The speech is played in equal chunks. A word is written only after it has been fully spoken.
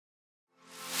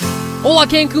Hola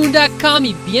Cancun.com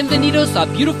y bienvenidos a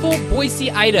beautiful Boise,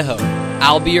 Idaho.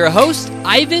 I'll be your host,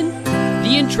 Ivan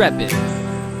the Intrepid.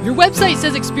 Your website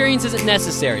says experience isn't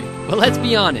necessary, but let's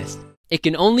be honest, it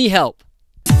can only help.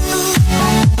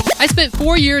 I spent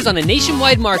 4 years on a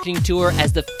nationwide marketing tour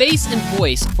as the face and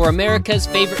voice for America's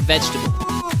favorite vegetable.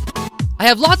 I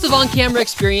have lots of on-camera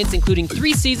experience, including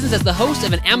 3 seasons as the host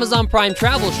of an Amazon Prime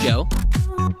travel show,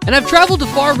 and I've traveled to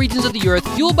far regions of the earth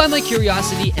fueled by my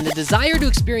curiosity and the desire to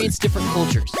experience different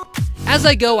cultures. As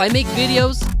I go, I make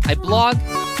videos, I blog,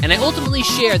 and I ultimately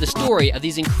share the story of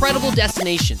these incredible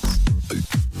destinations.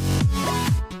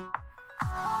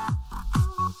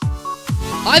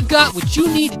 I've got what you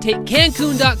need to take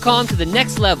Cancun.com to the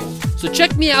next level, so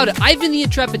check me out at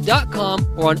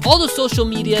IvanTheIntrepid.com or on all the social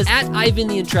medias at Ivan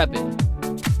the Intrepid.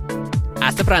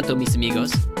 Hasta pronto, mis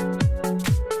amigos.